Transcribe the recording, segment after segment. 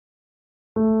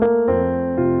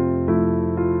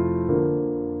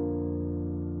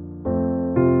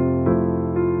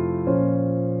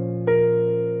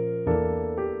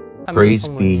Praise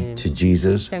be to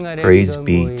Jesus. Praise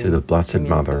be to the Blessed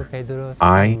Mother.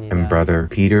 I am Brother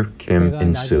Peter Kim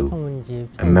in Sue,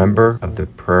 a member of the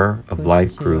Prayer of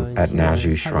Life group at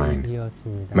Naju Shrine.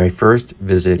 My first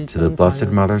visit to the Blessed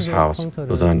Mother's house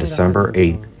was on December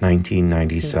 8,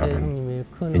 1997.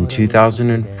 In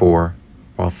 2004,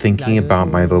 while thinking about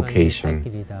my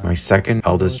vocation, my second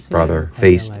eldest brother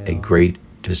faced a great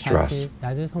distress.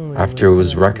 After it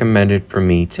was recommended for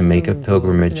me to make a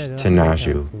pilgrimage to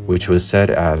Naju, which was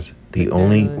said as the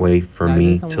only way for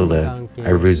me to live, I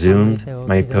resumed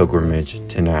my pilgrimage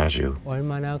to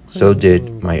Naju. So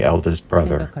did my eldest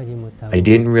brother. I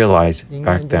didn't realize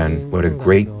back then what a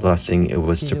great blessing it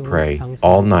was to pray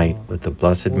all night with the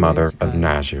Blessed Mother of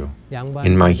Naju.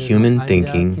 In my human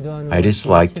thinking, I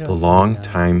disliked the long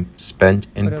time spent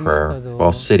in prayer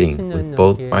while sitting with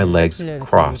both my legs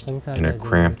crossed in a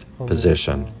cramped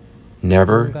position.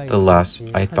 Nevertheless,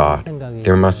 I thought,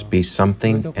 there must be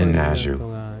something in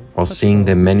Naju. While seeing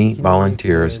the many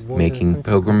volunteers making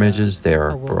pilgrimages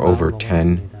there for over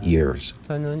 10 years.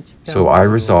 So I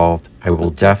resolved I will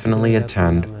definitely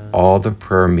attend all the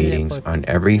prayer meetings on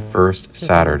every first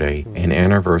Saturday and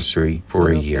anniversary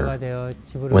for a year.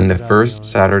 When the first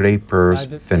Saturday prayers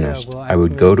finished, I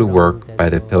would go to work by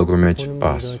the pilgrimage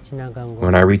bus.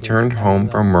 When I returned home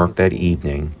from work that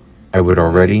evening, I would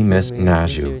already miss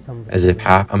Naju, as if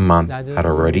half a month had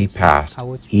already passed,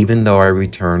 even though I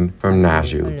returned from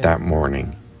Naju that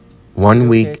morning. 1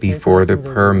 week before the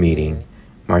prayer meeting,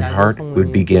 my heart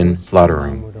would begin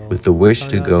fluttering with the wish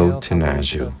to go to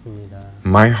Naju.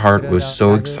 My heart was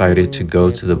so excited to go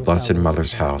to the Blessed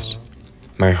Mother's house.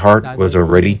 My heart was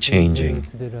already changing.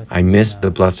 I missed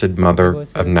the Blessed Mother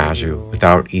of Naju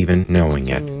without even knowing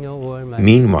it.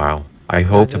 Meanwhile, I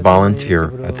hoped to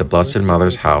volunteer at the Blessed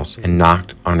Mother's house and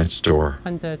knocked on its door.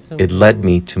 It led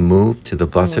me to move to the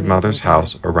Blessed Mother's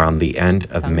house around the end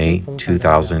of May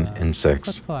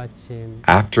 2006.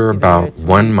 After about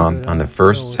 1 month on the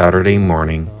first Saturday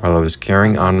morning, while I was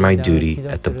carrying on my duty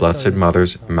at the Blessed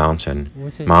Mother's mountain,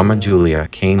 Mama Julia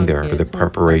came there for the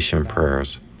preparation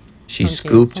prayers. She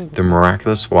scooped the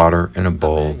miraculous water in a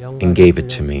bowl and gave it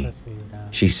to me.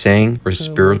 She sang her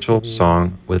spiritual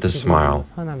song with a smile.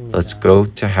 Let's go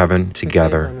to heaven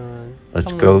together.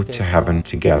 Let's go to heaven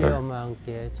together.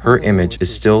 Her image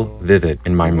is still vivid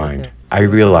in my mind. I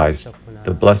realized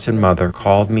the Blessed Mother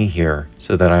called me here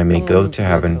so that I may go to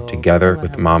heaven together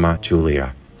with Mama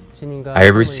Julia. I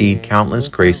have received countless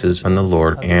graces from the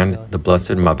Lord and the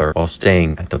Blessed Mother while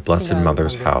staying at the Blessed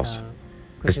Mother's house.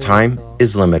 As time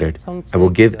is limited, I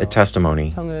will give a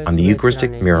testimony on the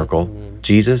Eucharistic Miracle,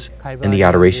 Jesus in the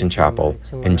Adoration Chapel,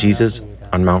 and Jesus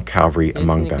on Mount Calvary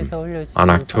among them.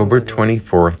 On October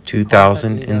 24,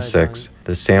 2006,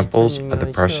 the samples of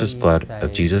the precious blood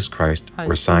of Jesus Christ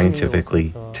were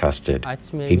scientifically tested.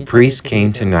 A priest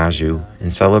came to Naju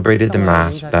and celebrated the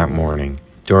Mass that morning.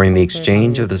 During the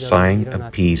exchange of the sign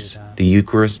of peace, the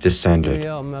Eucharist descended.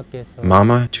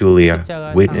 Mama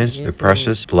Julia witnessed the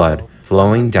precious blood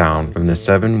flowing down from the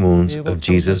 7 wounds of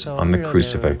Jesus on the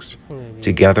crucifix,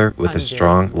 together with a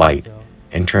strong light,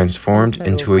 and transformed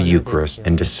into a Eucharist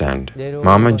and descend.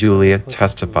 Mama Julia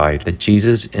testified that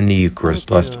Jesus in the Eucharist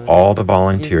blessed all the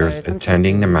volunteers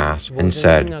attending the Mass and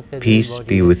said, "Peace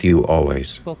be with you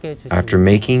always." After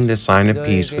making the sign of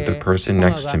peace with the person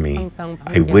next to me,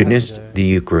 I witnessed the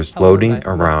Eucharist floating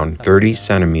around 30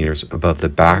 centimeters above the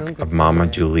back of Mama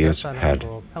Julia's head.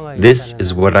 This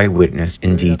is what I witnessed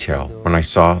in detail when I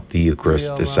saw the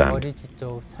Eucharist descend.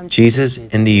 Jesus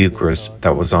in the Eucharist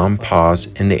that was on pause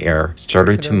in the air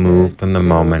started to move from the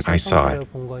moment I saw it.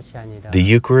 The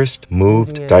Eucharist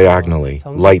moved diagonally,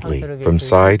 lightly, from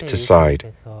side to side,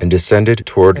 and descended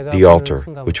toward the altar,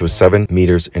 which was 7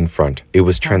 meters in front. It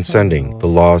was transcending the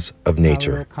laws of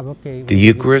nature. The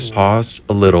Eucharist paused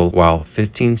a little while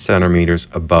 15 centimeters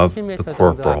above the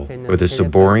corporal, where the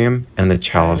ciborium and the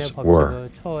chalice were,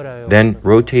 then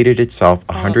rotated itself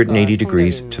 180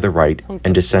 degrees to the right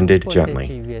and descended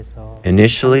gently.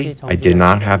 Initially, I did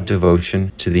not have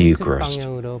devotion to the Eucharist,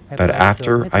 but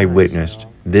after I witnessed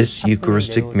this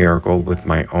Eucharistic miracle with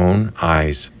my own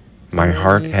eyes, my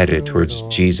heart headed towards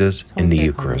Jesus in the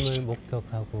Eucharist.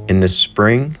 In the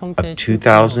spring of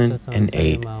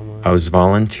 2008, I was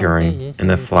volunteering in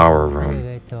the flower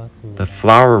room. The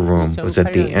flower room was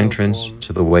at the entrance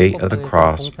to the Way of the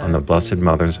Cross on the Blessed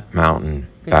Mother's mountain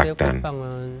back then.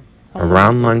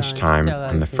 Around lunchtime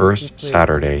on the first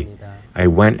Saturday, I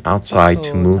went outside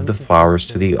to move the flowers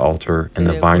to the altar in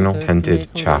the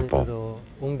vinyl-tented chapel.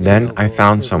 Then I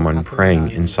found someone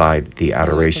praying inside the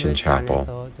Adoration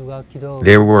Chapel.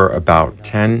 There were about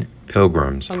 10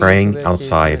 pilgrims praying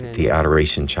outside the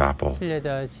Adoration Chapel.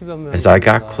 As I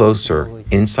got closer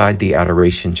inside the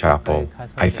Adoration Chapel,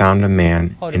 I found a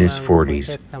man in his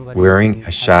 40s wearing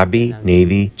a shabby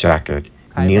navy jacket,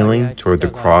 kneeling toward the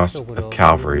cross of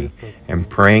Calvary and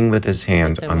praying with his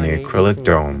hands on the acrylic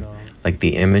dome like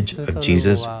the image of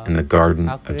Jesus in the Garden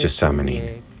of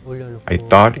Gethsemane. I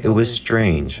thought it was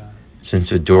strange, since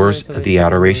the doors of the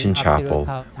Adoration Chapel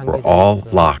were all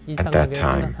locked at that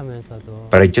time.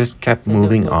 But I just kept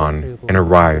moving on and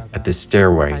arrived at the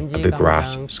stairway of the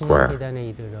grass square.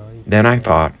 Then I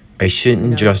thought I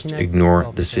shouldn't just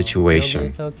ignore the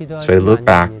situation, so I looked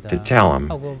back to tell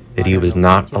him that he was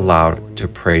not allowed to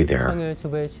pray there.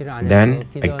 Then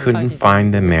I couldn't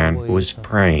find the man who was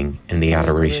praying in the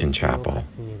Adoration Chapel.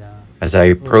 As I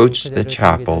approached the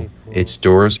chapel, its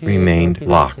doors remained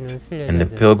locked, and the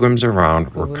pilgrims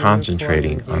around were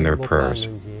concentrating on their prayers.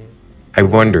 I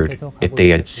wondered if they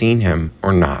had seen him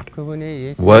or not.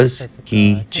 Was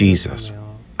he Jesus?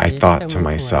 I thought to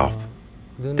myself.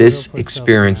 This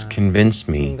experience convinced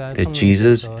me that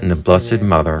Jesus and the Blessed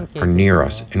Mother are near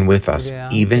us and with us,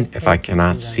 even if I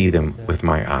cannot see them with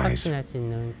my eyes.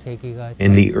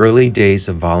 In the early days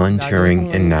of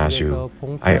volunteering in Naju,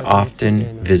 I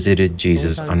often visited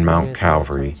Jesus on Mount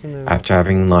Calvary after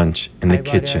having lunch in the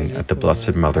kitchen at the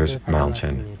Blessed Mother's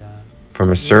mountain.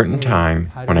 From a certain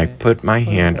time, when I put my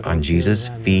hand on Jesus'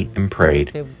 feet and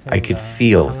prayed, I could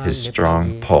feel his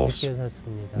strong pulse.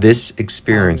 This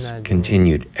experience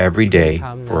continued every day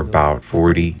for about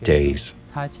 40 days.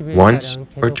 Once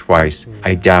or twice,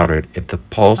 I doubted if the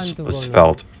pulse was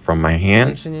felt from my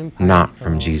hands, not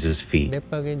from Jesus' feet.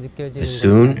 As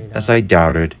soon as I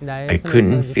doubted, I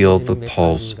couldn't feel the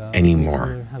pulse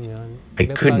anymore. I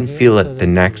couldn't feel it the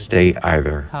next day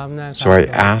either, so I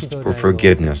asked for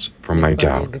forgiveness for my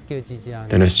doubt.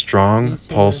 Then a strong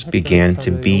pulse began to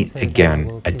beat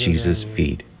again at Jesus'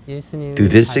 feet. Through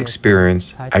this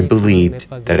experience, I believed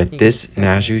that at this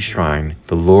Naju Shrine,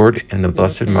 the Lord and the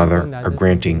Blessed Mother are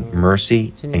granting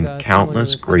mercy and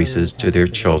countless graces to their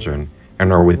children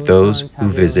and are with those who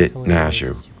visit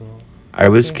Naju. I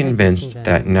was convinced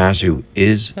that Naju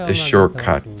is the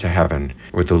shortcut to heaven,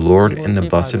 where the Lord and the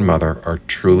Blessed Mother are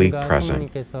truly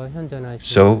present.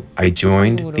 So I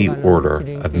joined the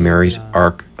Order of Mary's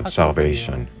Ark of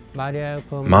Salvation.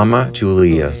 Mama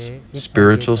Julia's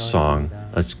spiritual song,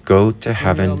 "Let's Go to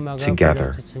Heaven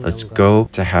Together, Let's Go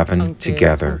to Heaven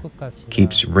Together,"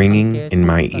 keeps ringing in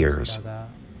my ears.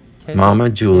 Mama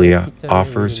Julia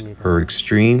offers her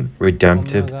extreme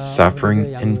redemptive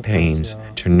suffering and pains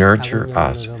to nurture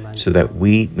us so that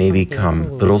we may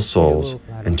become little souls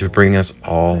and to bring us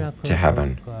all to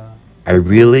heaven. I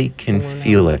really can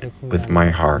feel it with my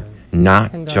heart,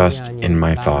 not just in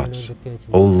my thoughts.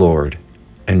 O Lord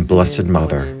and Blessed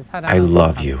Mother, I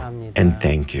love you and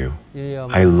thank you.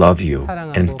 I love you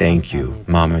and thank you,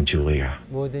 Mama Julia.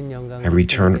 I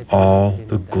return all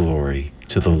the glory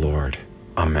to the Lord.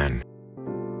 Amen.